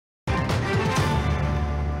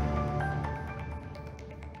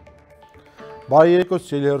Բարի երեկո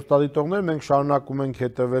սիրելի հեռուստադիտողներ, մենք շարունակում ենք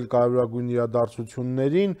հետևել կարևորագույն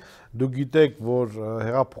իրադարձություններին։ Դուք գիտեք, որ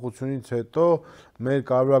հեղափոխությունից հետո մեր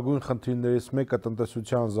կարևորագույն խնդիրներից մեկը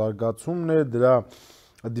տնտեսության զարգացումն է, դրա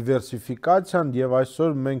դիվերսիֆիկացիան, եւ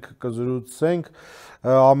այսօր մենք կզրուցենք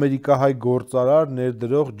ամերիկահայ գործարար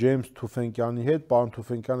ներդրող James Tufenkian-ի հետ։ Պարոն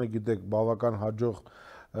Tufenkian-ը գիտեք, բավական հաջող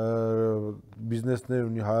բիզնեսներ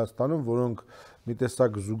ունի Հայաստանում, որոնք մի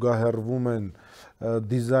տեսակ զուգահեռվում են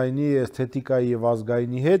դիզայնի, էսթետիկայի եւ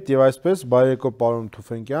ազգայինի հետ, եւ այսպես բարեկո պարոն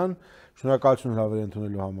Tufenkian, շնորհակալություն հրավեր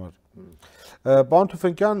ընդունելու համար։ Պարոն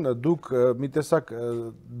Tufenkian, դուք մի տեսակ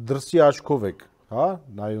դրսի աչքով եք, հա,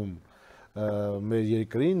 նայում մեր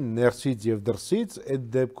երկրին, ներսից եւ դրսից, այդ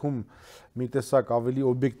դեպքում մի տեսակ ավելի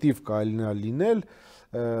օբյեկտիվ կարելի լինել,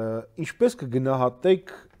 ինչպես կգնահատեք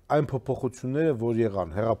այն փոփոխությունները, որ եղան,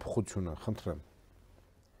 հեղափոխությունը, խնդրեմ։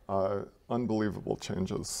 Unbelievable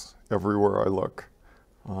changes everywhere I look,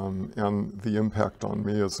 and the impact on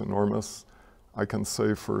me is enormous. I can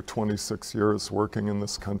say for 26 years working in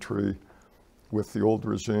this country with the old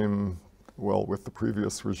regime, well, with the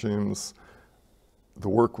previous regimes, the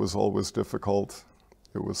work was always difficult.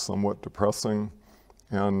 It was somewhat depressing,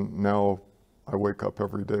 and now I wake up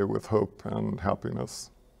every day with hope and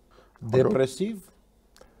happiness. Depressive?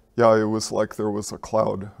 Yeah, it was like there was a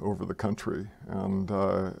cloud over the country, and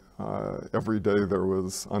every day there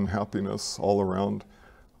was unhappiness all around.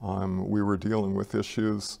 We were dealing with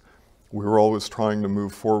issues. We were always trying to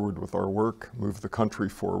move forward with our work, move the country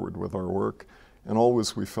forward with our work, and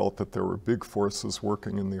always we felt that there were big forces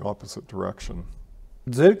working in the opposite direction.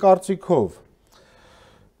 Ձեր կարծիքով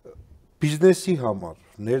բիզնեսի համար,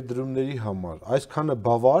 ներդրումների համար այսքանը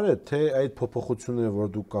բավարար է, թե այդ փոփոխությունները, որ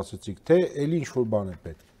դուք ասացիք, թե էլի ինչ-որ բան է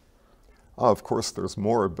պետք։ Of course, there's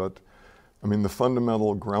more, but I mean, the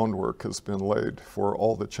fundamental groundwork has been laid for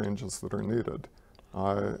all the changes that are needed.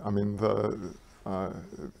 I mean,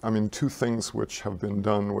 two things which have been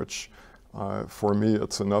done, which for me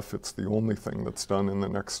it's enough. It's the only thing that's done in the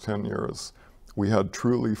next 10 years. We had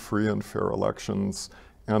truly free and fair elections,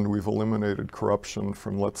 and we've eliminated corruption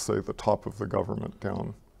from, let's say, the top of the government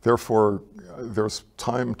down. Therefore, there's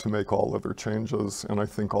time to make all other changes, and I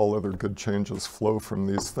think all other good changes flow from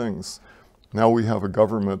these things. Now we have a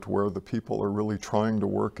government where the people are really trying to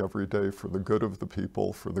work every day for the good of the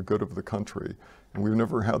people, for the good of the country, and we've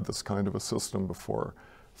never had this kind of a system before.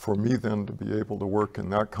 For me then to be able to work in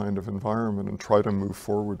that kind of environment and try to move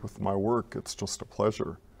forward with my work, it's just a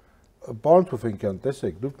pleasure. Պարոն Tufenkian,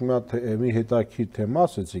 տեսեք, դուք մի հետաքրքիր թեմա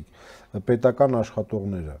ասեցիք, պետական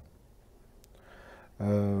աշխատողները։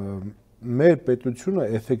 Մեր պետությունը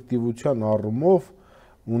էֆեկտիվության առումով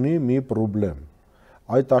ունի մի խնդրեմ։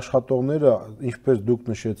 Այդ աշխատողները, ինչպես դուք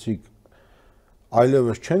նշեցիք,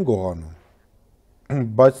 այլևս չեն գողանում,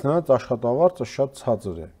 բայց նրանց աշխատավարձը շատ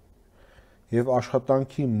ցածր է։ Եվ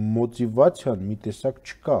աշխատանքի մոտիվացիան մի տեսակ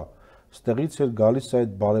չկա։ Ստեղից էլ գալիս է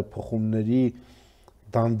այդ բարեփոխումների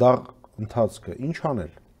դանդաղ ընթացքը, ինչ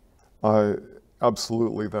անել։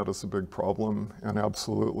 Absolutely, that is a big problem, and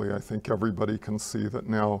absolutely, I think everybody can see that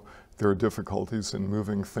now there are difficulties in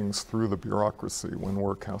moving things through the bureaucracy when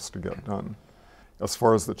work has to get done. As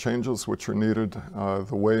far as the changes which are needed,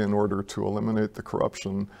 the way in order to eliminate the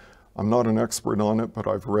corruption, I'm not an expert on it, but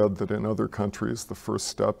I've read that in other countries, the first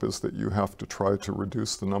step is that you have to try to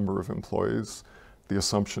reduce the number of employees. The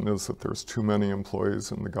assumption is that there's too many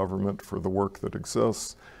employees in the government for the work that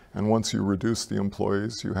exists. And once you reduce the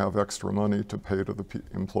employees, you have extra money to pay to the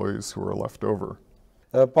employees who are left over.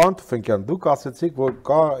 Պարոն Tufenkian, դուք ասացիք, որ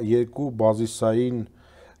կա երկու բազիսային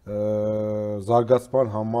զարգացման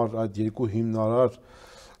համար այդ երկու հիմնարար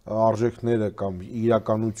արժեքները կամ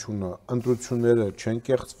իրականությունը, ընտրությունները չեն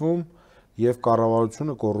կեղծվում եւ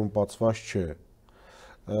կառավարությունը կոռումպացված չէ։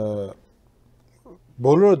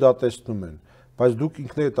 Բոլորը դա տեսնում են, բայց դուք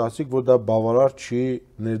ինքներդ ասիք, որ դա բավարար չի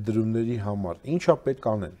ներդրումների համար։ Ինչա պետք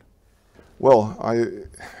անել։ Well,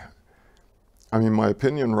 I mean, my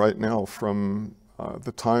opinion right now from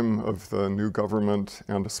the time of the new government,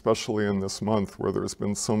 and especially in this month where there's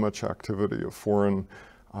been so much activity of foreign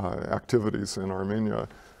activities in Armenia,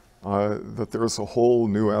 that there's a whole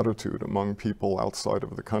new attitude among people outside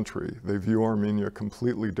of the country. They view Armenia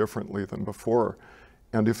completely differently than before.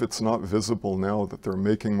 And if it's not visible now that they're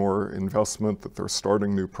making more investment, that they're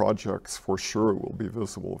starting new projects, for sure it will be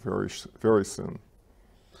visible very soon.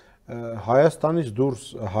 Հայաստանից դուրս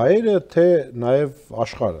հայերը թե նաև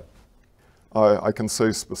աշխարհը։ I can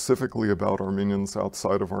say specifically about Armenians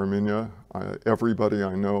outside of Armenia. Everybody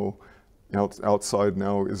I know outside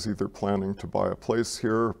now is either planning to buy a place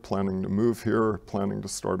here, planning to move here, planning to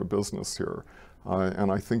start a business here.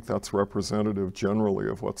 And I think that's representative generally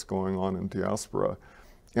of what's going on in diaspora.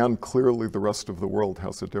 And clearly the rest of the world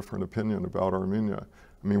has a different opinion about Armenia.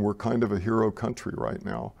 I mean, we're kind of a hero country right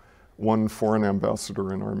now. One foreign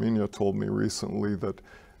ambassador in Armenia told me recently that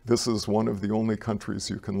this is one of the only countries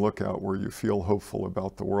you can look at where you feel hopeful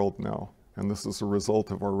about the world now. And this is a result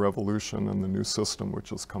of our revolution and the new system which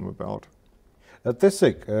has come about.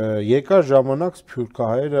 Տեսեք, եկար ժամանակ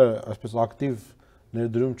սփյուռքահայերը այսպես ակտիվ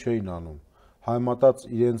ներդրում չէին անում, համեմատած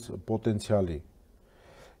իրենց պոտենցիալի։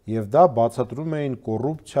 Եվ դա բացատրում էին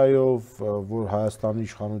կոռուպցիայով, որ Հայաստանի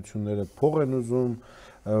իշխանությունները փող են ուզում,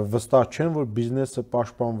 վստահ չեն, որ բիզնեսը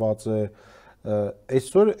պաշտպանված է,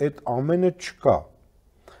 այսօր այդ ամենը չկա։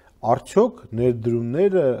 Արդյոք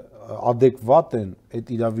ներդրումները adekvat են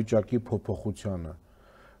այդ իրավիճակի փոփոխությանը։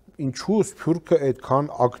 Ինչու սփյուռքը այդքան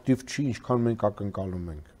ակտիվ չի, ինչքան մենք ակնկալում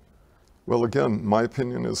ենք։ Well, again, my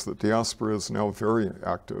opinion is that diaspora is now very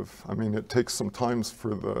active. I mean, it takes some time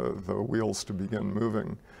for the wheels to begin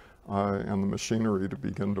moving and the machinery to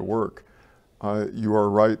begin to work. You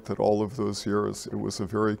are right that all of those years, it was a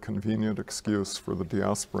very convenient excuse for the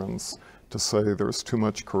diasporans to say there's too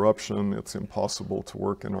much corruption, it's impossible to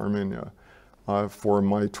work in Armenia. For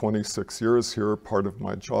my 26 years here, part of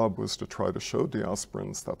my job was to try to show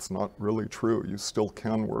diasporans that's not really true. You still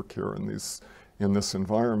can work here in this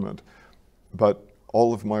environment. But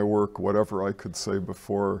all of my work, whatever I could say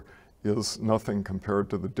before, is nothing compared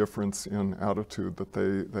to the difference in attitude that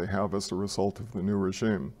they have as a result of the new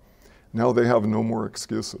regime. Now they have no more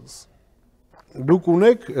excuses. Դուք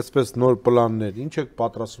ունեք այսպես նոր պլաններ, ինչ եք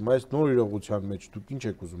պատրաստում այս նոր իրողության մեջ, դուք ինչ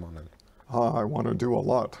եք ուզում անել? I want to do a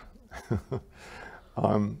lot.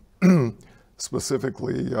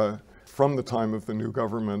 Specifically, from the time of the new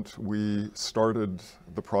government, we started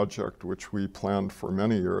the project which we planned for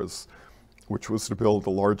many years, which was to build a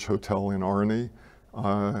large hotel in Arni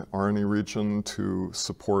region to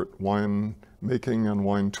support wine making and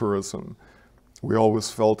wine tourism. We always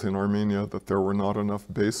felt in Armenia that there were not enough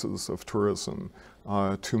bases of tourism,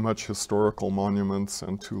 too much historical monuments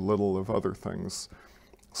and too little of other things.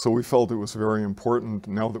 So we felt it was very important,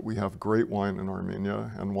 now that we have great wine in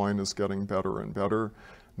Armenia and wine is getting better and better,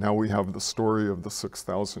 now we have the story of the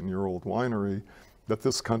 6,000-year-old winery, that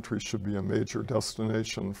this country should be a major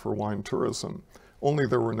destination for wine tourism. Only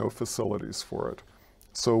there were no facilities for it.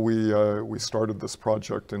 So we started this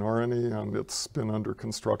project in Arni, and it's been under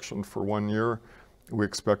construction for 1 year. We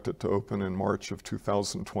expect it to open in March of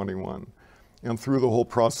 2021. And through the whole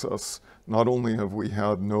process, not only have we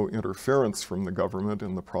had no interference from the government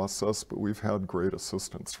in the process, but we've had great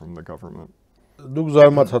assistance from the government. Դուք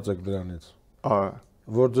զարմացած եք դրանից։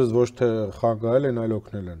 Որ ձեզ ոչ թե խանգարել են, այլ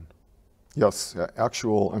օգնել են։ Yes,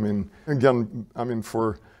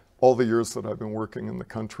 for all the years that I've been working in the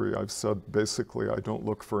country, I've said basically I don't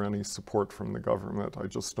look for any support from the government. I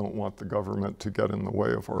just don't want the government to get in the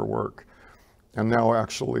way of our work. And now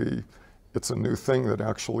actually, it's a new thing that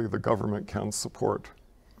actually the government can support.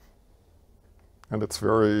 And it's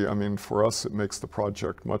very, for us, it makes the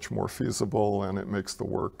project much more feasible and it makes the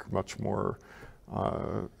work much more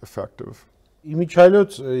effective.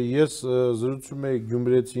 Իմիջայլոց ես զրուցում եի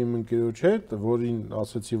գյումրեցի իմ ընկերոջ հետ, որին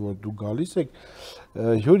ասեցի, որ դու գալիս եք,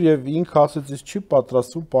 հյուր եւ ինքը ասեց, ես չի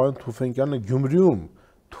պատրաստվում պարոն Թուֆենկյանը Գյումրիում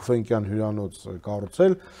Թուֆենկյան հյուրանոց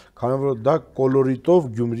կառուցել, քանի որ դա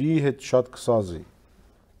կոլորիտով Գյումրիի հետ շատ կսազի.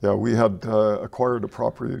 Yeah, we had acquired a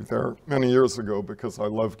property there many years ago because I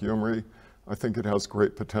love Gyumri. I think it has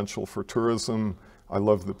great potential for tourism. I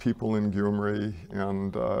love the people in Gyumri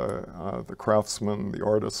and the craftsmen, the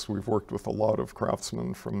artists. We've worked with a lot of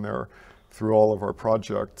craftsmen from there through all of our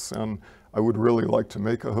projects. And I would really like to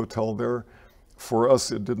make a hotel there. For us,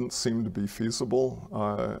 it didn't seem to be feasible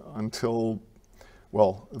until,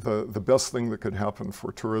 well, the best thing that could happen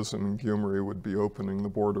for tourism in Gyumri would be opening the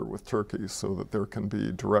border with Turkey so that there can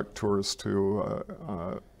be direct tours to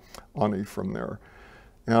Ani from there.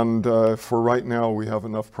 And for right now, we have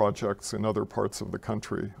enough projects in other parts of the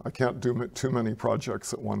country. I can't do too many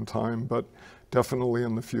projects at one time, but definitely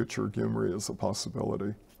in the future, Gyumri is a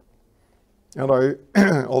possibility. And I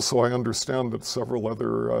understand that several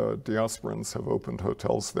other diasporans have opened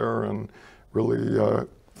hotels there, and really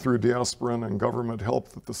through diasporan and government help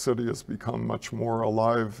that the city has become much more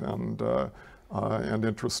alive and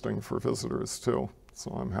interesting for visitors too.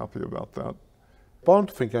 So I'm happy about that. Պարոն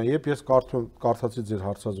Թուֆենկյան, երբ ես կարդացի ձեր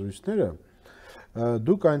հարցազրույցները,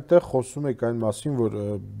 դուք այնտեղ խոսում եք այն մասին, որ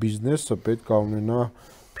բիզնեսը պետք է ունենա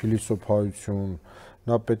փիլիսոփայություն,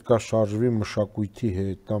 նա պետք է շարժվի մշակույթի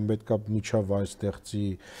հետ, նա պետք է միջավայր ստեղծի,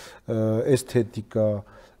 էսթետիկա,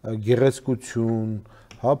 գեղեցկություն,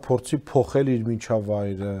 հա, փորձի փոխել իր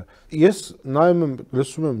միջավայրը։ Ես նայում եմ,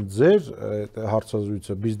 լսում եմ ձեր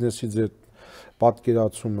հարցազրույցը, բիզնեսի ձեր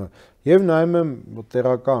պատկերացումը եւ նայում եմ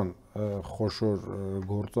տեղական խոշոր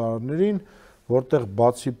գործարարներին, որտեղ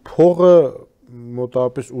բացի փողը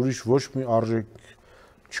մոտավորապես ուրիշ ոչ մի արժեք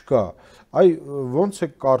չկա։ Այ ո՞նց է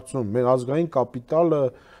կարծում, մեր ազգային կապիտալը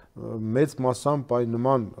մեծ մասամբ այ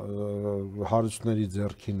նման հարուստների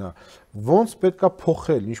ձեռքին է։ Ոնց պետքա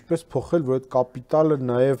փոխել, ինչպես փոխել, որ այդ կապիտալը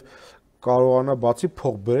նաև կարողանա բացի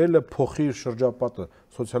փող բերելը, փոխի իր շրջապատը,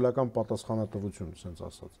 սոցիալական պատասխանատվություն, ասենց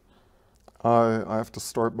ասած։ I have to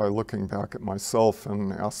start by looking back at myself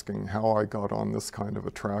and asking how I got on this kind of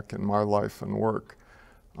a track in my life and work.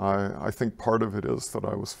 I think part of it is that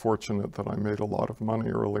I was fortunate that I made a lot of money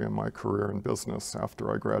early in my career in business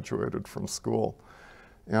after I graduated from school.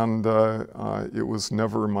 And it was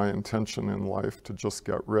never my intention in life to just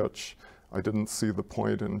get rich. I didn't see the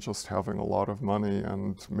point in just having a lot of money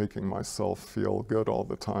and making myself feel good all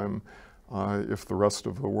the time. If the rest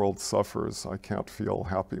of the world suffers, I can't feel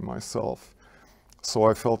happy myself. So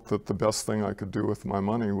I felt that the best thing I could do with my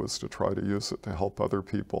money was to try to use it to help other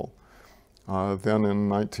people. Then in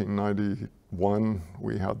 1991,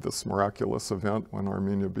 we had this miraculous event when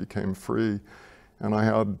Armenia became free, and I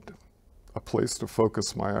had a place to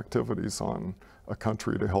focus my activities on, a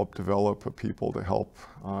country to help develop, a people to help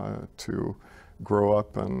to grow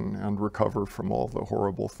up and recover from all the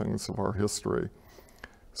horrible things of our history.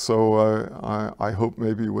 So I hope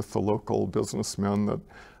maybe with the local businessmen that,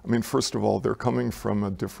 I mean, first of all, they're coming from a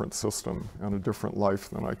different system and a different life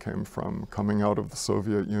than I came from, coming out of the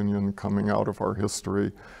Soviet Union, coming out of our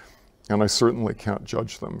history. And I certainly can't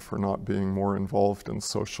judge them for not being more involved in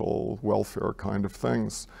social welfare kind of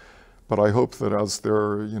things. But I hope that as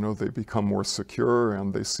they're, they become more secure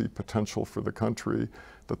and they see potential for the country,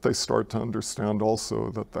 that they start to understand also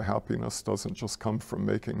that the happiness doesn't just come from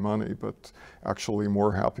making money, but actually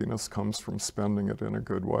more happiness comes from spending it in a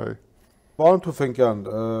good way. Պարոն Թուֆենկյան,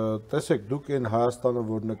 տեսեք, դուք այն Հայաստանը,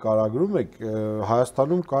 որ նկարագրում եք,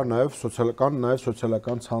 Հայաստանում կա նաև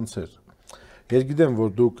սոցիալական ցանցեր։ Ես գիտեմ,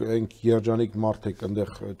 որ դուք այնք երջանիկ մարդ եք, այնտեղ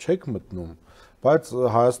չեք մտնում, բայց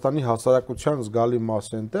Հայաստանի հասարակության զգալի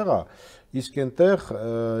մասը այնտեղ է, իսկ այնտեղ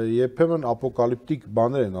երբեմն ապոկալիպտիկ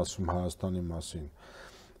բաներ են ասում Հայաստանի մասին,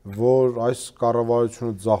 որ այս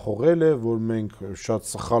կառավարությունը ձախողել է, որ մենք շատ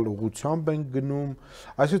սխալ ուղղությամբ ենք գնում,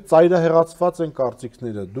 այսինքն ծայրահեղացված են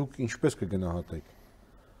կարծիքները, դուք ինչպես կգնահատեք։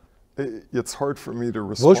 It's hard for me to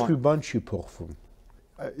respond. Ոչ մի բան չի փոխվում։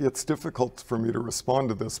 It's difficult for me to respond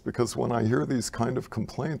to this because when I hear these kind of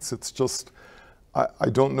complaints, it's just, I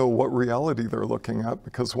don't know what reality they're looking at,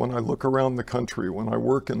 because when I look around the country, when I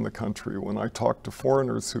work in the country, when I talk to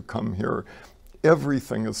foreigners who come here,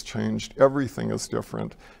 everything has changed, everything is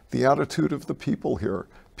different. The attitude of the people here,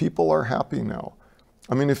 people are happy now.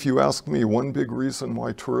 I mean, if you ask me, one big reason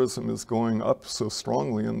why tourism is going up so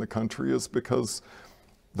strongly in the country is because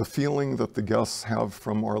the feeling that the guests have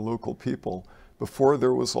from our local people. Before,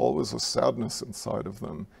 there was always a sadness inside of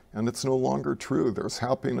them, and it's no longer true. There's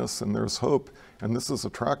happiness and there's hope, and this is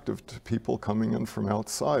attractive to people coming in from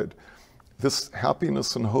outside. This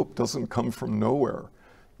happiness and hope doesn't come from nowhere.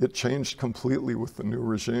 It changed completely with the new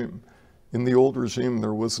regime. In the old regime,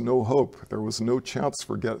 there was no hope. There was no chance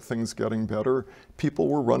for things getting better. People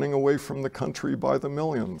were running away from the country by the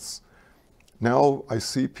millions. Now I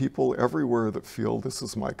see people everywhere that feel this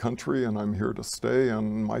is my country and I'm here to stay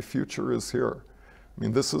and my future is here. I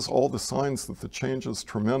mean, this is all the signs that the change is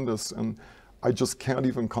tremendous, and I just can't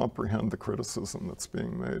even comprehend the criticism that's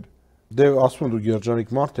being made. Դե ասում եմ դուք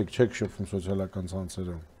երջանիկ մարդ եք, չեք շփվում սոցիալական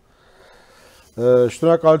ցանցերում։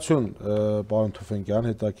 Շնորհակալություն պարոն Թուֆենկյան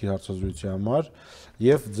հետաքրքիր հարցազրույցի համար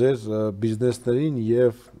եւ ձեր բիզնեսներին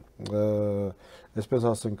եւ այսպես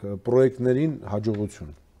ասենք պրոյեկտներին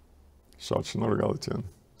հաջողություն։ Շատ շնորհակալություն։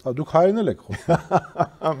 Դուք հայերեն եք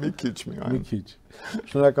խոսում։ Մի քիչ միայն։ Մի քիչ։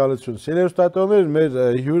 Շնորհակալություն։ Սիրելիներ, մեր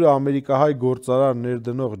հյուրը ամերիկահայ գործարար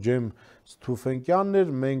ներդնող James Tufenkianն էր,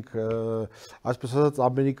 մենք այսպես ասած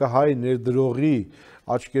ամերիկահայ ներդրողի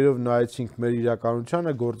աչքերով նայեցինք մեր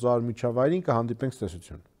իրականությանը, գործարար միջավայրին, կհանդիպենք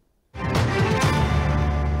ցտեսություն։